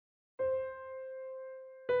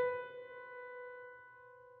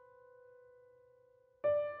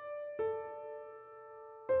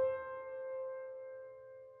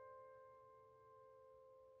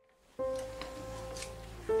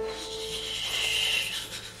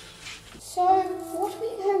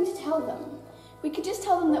tell them? We could just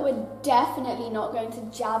tell them that we're definitely not going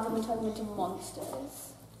to jab them and turn them into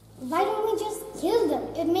monsters. Why don't we just kill them?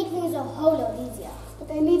 It'd make things a whole lot easier. But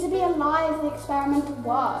they need to be alive for the experiment to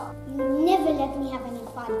work. You never let me have any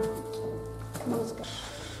fun. Come on, let's go.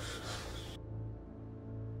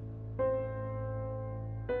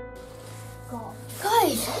 God.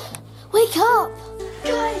 Guys, wake up!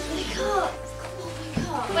 Guys, wake up!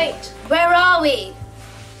 Come on, wake up. Wait, where are we?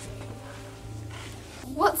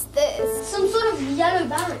 What's this? Some sort of yellow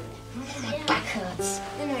berry. My back hurts.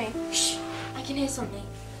 Anyway, shh, I can hear something.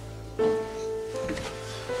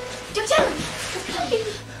 Jump down!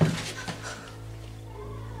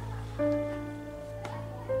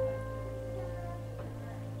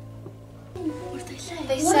 What did they say?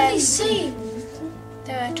 What did they say?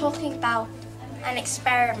 They were talking about an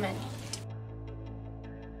experiment.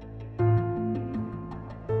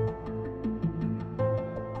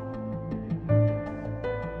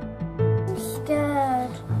 I'm scared.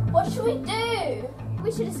 What should we do?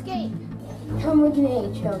 We should escape. Come with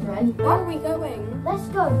me, children. Where are we going? Let's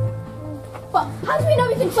go. But how do we know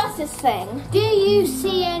we can trust this thing? Do you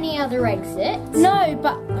see any other exits? No,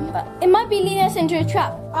 but it might be leading us into a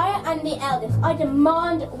trap. I am the eldest. I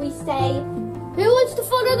demand we stay. Who wants to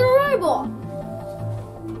follow the robot?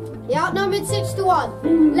 He outnumbered 6 to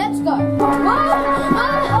 1. Let's go.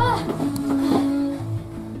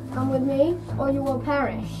 Come with me, or you will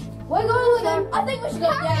perish. We're going with them. I think we should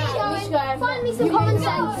go. Yeah, we should go. Find me some common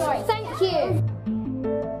sense. Thank you.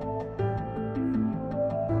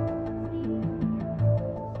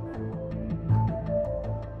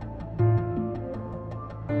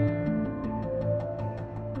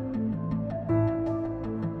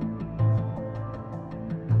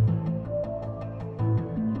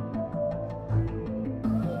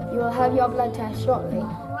 You will have your blood test shortly.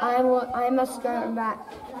 I must go back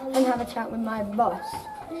and have a chat with my boss.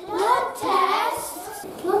 Blood test?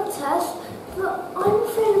 Blood test? But I'm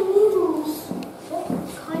afraid of needles. What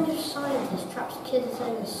kind of scientist traps kids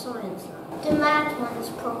in a science lab? The mad ones,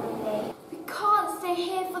 probably. We can't stay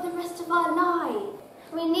here for the rest of our lives.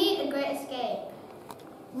 We need a great escape.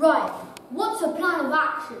 Right. What's the plan of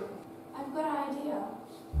action? I've got an idea.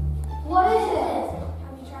 What is it?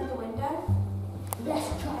 Have you tried the window? Let's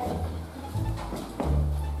try it.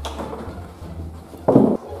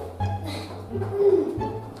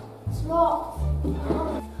 It's locked.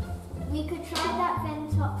 We could try that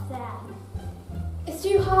vent up there. It's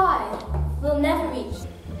too high. We'll never reach.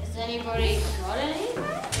 Has anybody got any?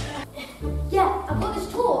 Yeah, I've got this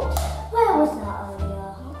torch. Where was that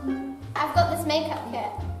earlier? I've got this makeup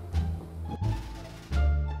kit.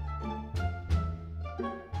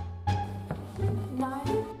 No.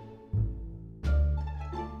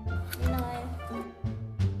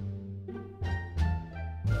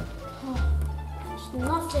 There's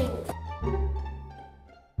nothing.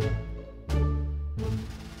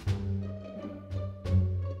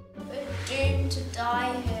 We're doomed to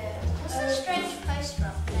die here. What's this strange poster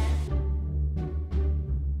up there?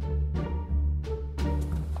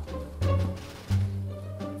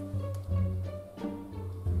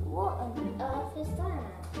 What on earth is that?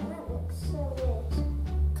 That looks so weird.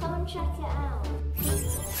 Come and check it out.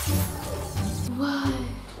 Whoa.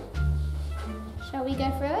 Shall we go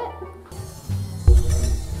through it?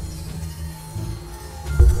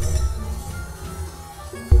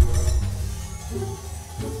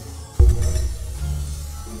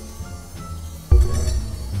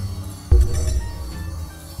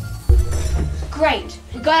 Great,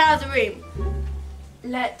 we got out of the room.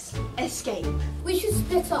 Let's escape. We should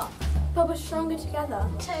split up. But we're stronger together.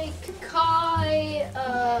 Take Kai,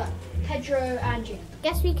 Pedro, and Jim.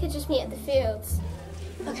 Guess we could just meet at the fields.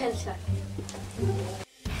 Okay, let's go.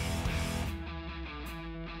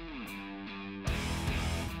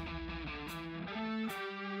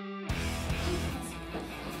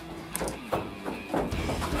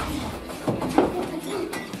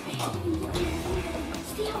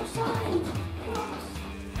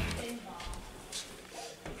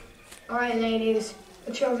 All right, ladies,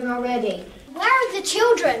 the children are ready. Where are the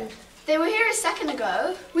children? They were here a second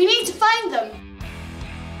ago. We need to find them.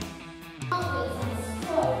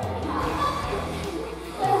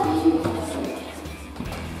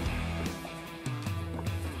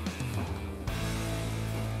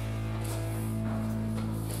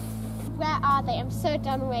 Where are they? I'm so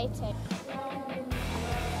done waiting.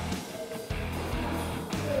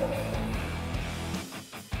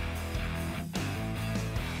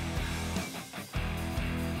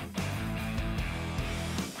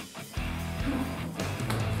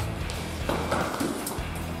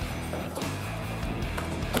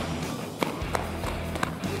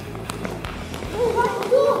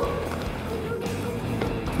 Oh,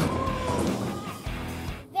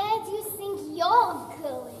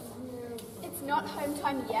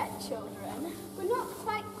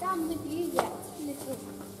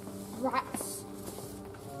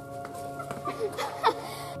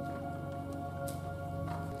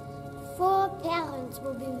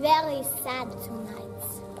 will be very sad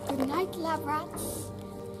tonight. Good night, lab rats.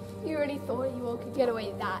 You really thought you all could get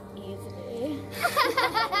away that easily.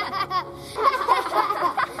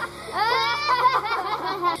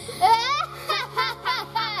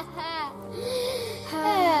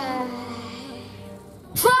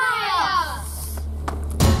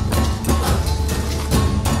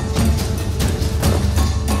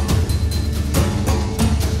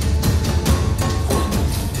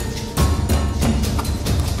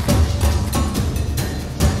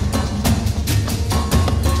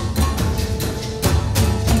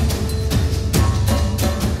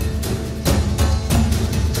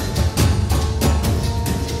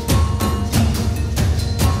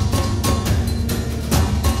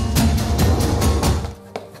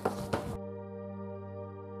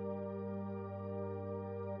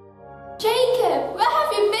 Jacob, where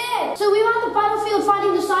have you been? So we were at the battlefield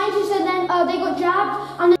fighting the scientists and then they got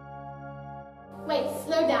jabbed and... Wait,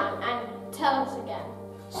 slow down and tell us again.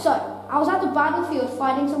 So, I was at the battlefield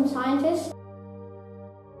fighting some scientists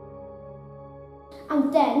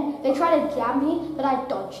and then they tried to jab me, but I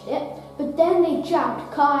dodged it. But then they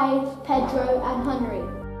jabbed Kai, Pedro and Henry.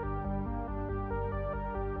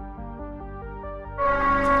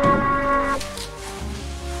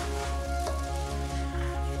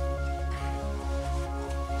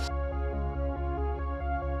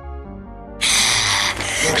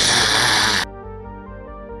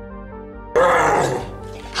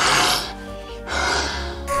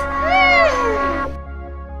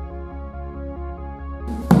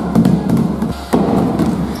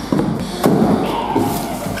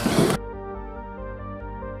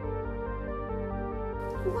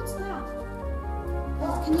 What's that?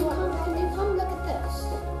 Can you come look at this?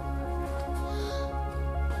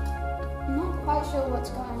 I'm not quite sure what's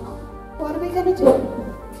going on. What are we gonna do?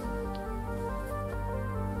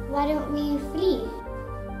 Why don't we flee?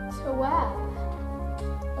 To where?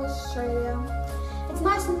 Australia. It's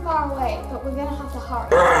nice and far away, but we're gonna have to hurry.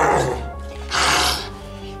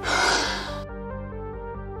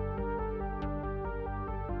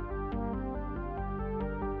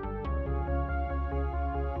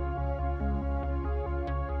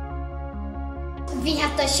 We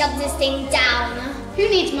have to shut this thing down. Who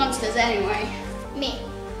needs monsters anyway? Me.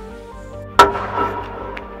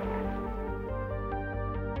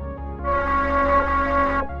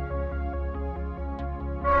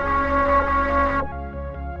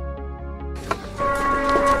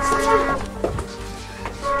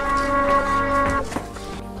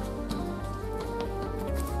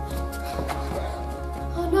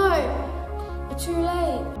 Oh no, we're too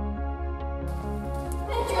late.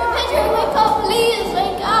 Pedro, wake up, please,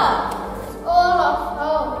 wake up. It's all our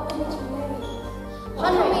fault. We're too late. What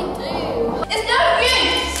do we do? It's no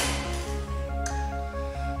use!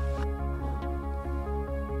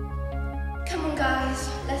 Come on guys,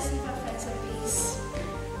 let's leave our friends in peace.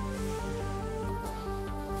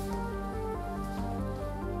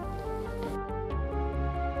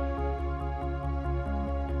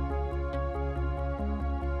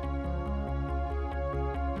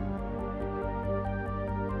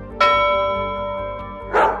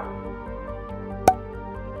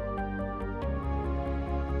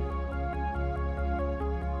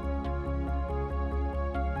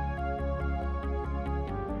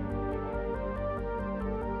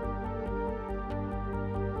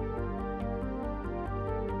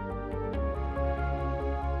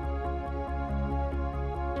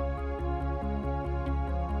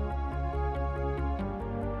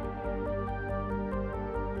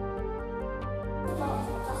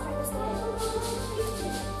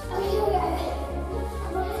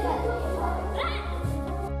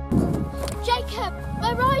 Jacob,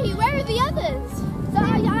 where are you? Where are the others?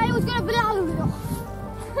 I was gonna